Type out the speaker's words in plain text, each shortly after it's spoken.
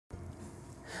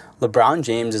LeBron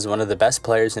James is one of the best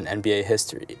players in NBA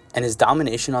history, and his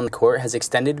domination on the court has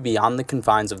extended beyond the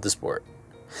confines of the sport.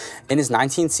 In his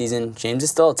 19th season, James is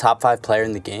still a top 5 player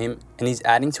in the game, and he's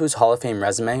adding to his Hall of Fame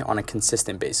resume on a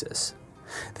consistent basis.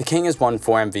 The King has won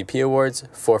 4 MVP awards,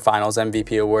 4 Finals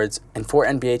MVP awards, and 4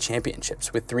 NBA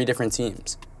championships with 3 different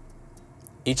teams.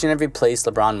 Each and every place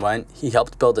LeBron went, he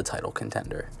helped build a title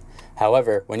contender.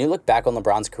 However, when you look back on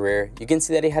LeBron's career, you can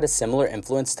see that he had a similar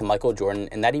influence to Michael Jordan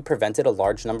in that he prevented a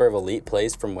large number of elite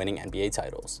plays from winning NBA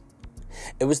titles.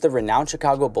 It was the renowned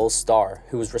Chicago Bulls star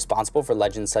who was responsible for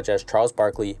legends such as Charles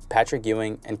Barkley, Patrick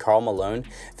Ewing, and Karl Malone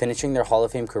finishing their Hall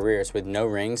of Fame careers with no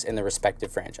rings in their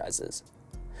respective franchises.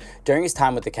 During his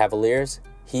time with the Cavaliers,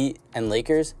 Heat, and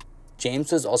Lakers,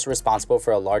 James was also responsible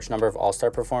for a large number of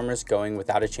All-Star performers going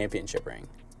without a championship ring.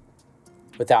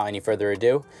 Without any further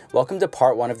ado, welcome to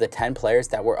part 1 of the 10 players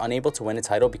that were unable to win a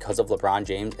title because of LeBron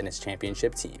James and his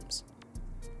championship teams.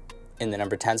 In the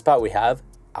number 10 spot, we have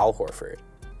Al Horford.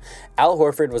 Al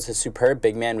Horford was a superb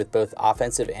big man with both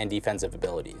offensive and defensive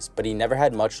abilities, but he never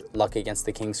had much luck against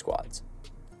the Kings squads.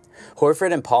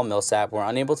 Horford and Paul Millsap were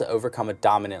unable to overcome a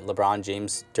dominant LeBron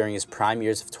James during his prime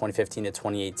years of 2015 to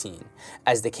 2018,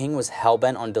 as the King was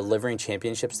hell-bent on delivering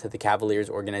championships to the Cavaliers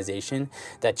organization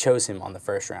that chose him on the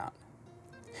first round.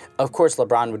 Of course,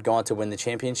 LeBron would go on to win the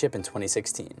championship in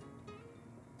 2016.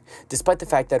 Despite the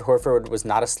fact that Horford was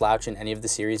not a slouch in any of the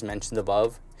series mentioned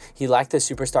above, he lacked the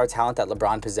superstar talent that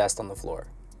LeBron possessed on the floor.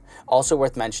 Also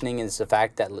worth mentioning is the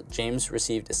fact that James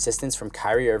received assistance from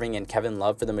Kyrie Irving and Kevin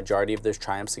Love for the majority of those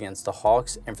triumphs against the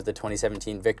Hawks and for the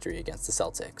 2017 victory against the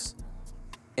Celtics.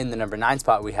 In the number 9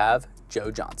 spot, we have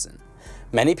Joe Johnson.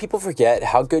 Many people forget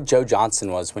how good Joe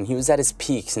Johnson was when he was at his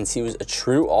peak, since he was a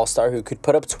true all-star who could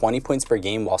put up 20 points per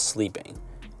game while sleeping.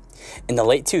 In the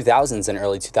late 2000s and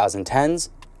early 2010s,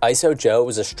 ISO Joe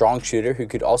was a strong shooter who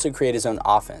could also create his own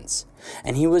offense,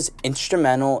 and he was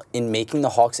instrumental in making the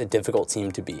Hawks a difficult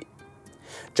team to beat.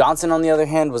 Johnson, on the other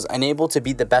hand, was unable to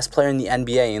beat the best player in the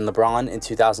NBA in LeBron in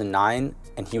 2009,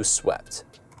 and he was swept.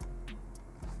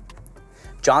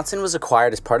 Johnson was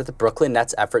acquired as part of the Brooklyn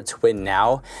Nets' effort to win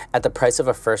now at the price of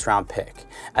a first-round pick,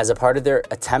 as a part of their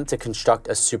attempt to construct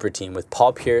a super team with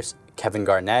Paul Pierce, Kevin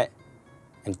Garnett,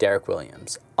 and Derek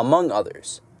Williams, among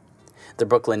others. The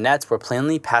Brooklyn Nets were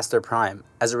plainly past their prime,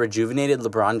 as a rejuvenated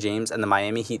LeBron James and the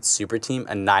Miami Heat super team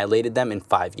annihilated them in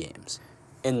 5 games.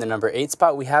 In the number 8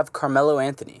 spot, we have Carmelo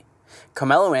Anthony.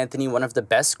 Carmelo Anthony, one of the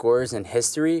best scorers in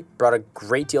history, brought a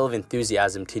great deal of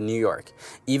enthusiasm to New York,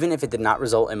 even if it did not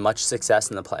result in much success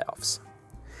in the playoffs.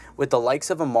 With the likes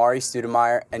of Amari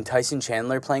Stoudemire and Tyson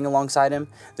Chandler playing alongside him,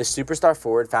 the superstar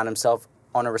forward found himself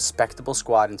on a respectable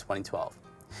squad in 2012.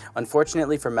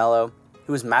 Unfortunately for Melo,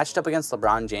 he was matched up against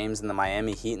LeBron James and the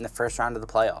Miami Heat in the first round of the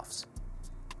playoffs.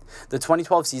 The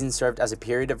 2012 season served as a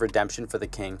period of redemption for the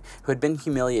King, who had been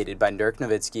humiliated by Dirk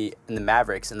Nowitzki and the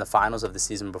Mavericks in the finals of the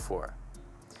season before.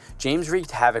 James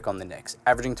wreaked havoc on the Knicks,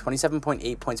 averaging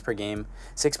 27.8 points per game,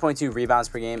 6.2 rebounds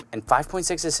per game, and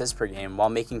 5.6 assists per game while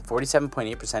making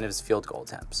 47.8% of his field goal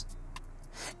attempts.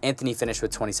 Anthony finished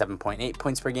with 27.8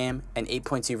 points per game and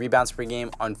 8.2 rebounds per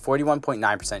game on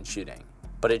 41.9% shooting,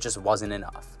 but it just wasn't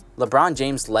enough. LeBron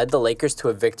James led the Lakers to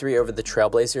a victory over the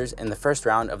Trailblazers in the first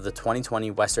round of the 2020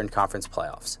 Western Conference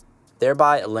playoffs,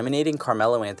 thereby eliminating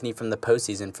Carmelo Anthony from the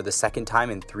postseason for the second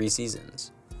time in 3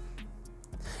 seasons.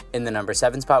 In the number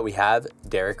 7 spot, we have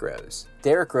Derrick Rose.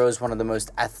 Derrick Rose, one of the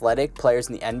most athletic players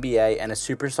in the NBA and a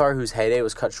superstar whose heyday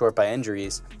was cut short by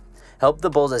injuries, helped the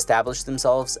Bulls establish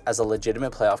themselves as a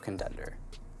legitimate playoff contender.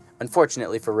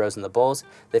 Unfortunately for Rose and the Bulls,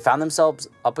 they found themselves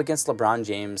up against LeBron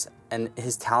James and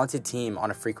his talented team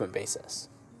on a frequent basis.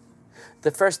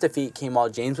 The first defeat came while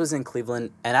James was in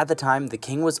Cleveland, and at the time, the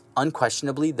King was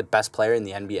unquestionably the best player in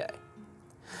the NBA.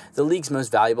 The league's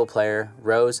most valuable player,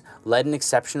 Rose, led an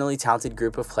exceptionally talented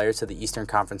group of players to the Eastern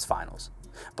Conference Finals.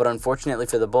 But unfortunately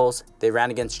for the Bulls, they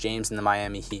ran against James and the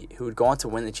Miami Heat, who would go on to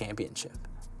win the championship.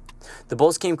 The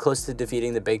Bulls came close to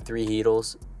defeating the Big Three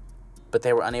Heatles, but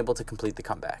they were unable to complete the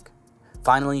comeback.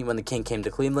 Finally, when the King came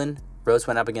to Cleveland, Rose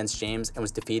went up against James and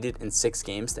was defeated in 6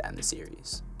 games to end the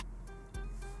series.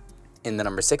 In the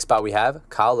number 6 spot, we have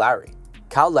Kyle Lowry.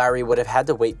 Kyle Lowry would have had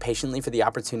to wait patiently for the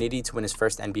opportunity to win his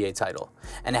first NBA title,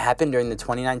 and it happened during the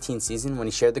 2019 season when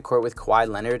he shared the court with Kawhi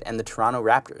Leonard and the Toronto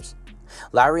Raptors.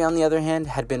 Lowry, on the other hand,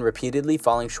 had been repeatedly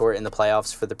falling short in the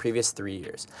playoffs for the previous 3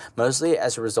 years, mostly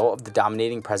as a result of the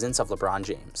dominating presence of LeBron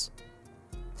James.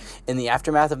 In the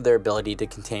aftermath of their ability to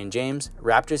contain James,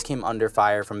 Raptors came under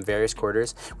fire from various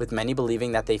quarters, with many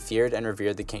believing that they feared and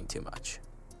revered the King too much.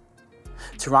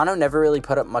 Toronto never really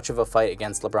put up much of a fight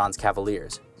against LeBron's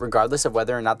Cavaliers, regardless of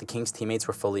whether or not the Kings' teammates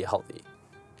were fully healthy.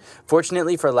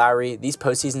 Fortunately for Lowry, these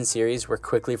postseason series were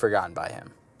quickly forgotten by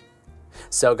him.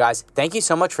 So guys, thank you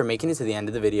so much for making it to the end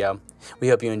of the video. We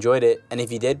hope you enjoyed it, and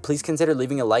if you did, please consider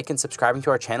leaving a like and subscribing to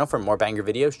our channel for more banger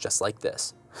videos just like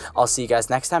this. I'll see you guys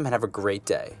next time and have a great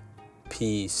day.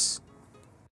 Peace.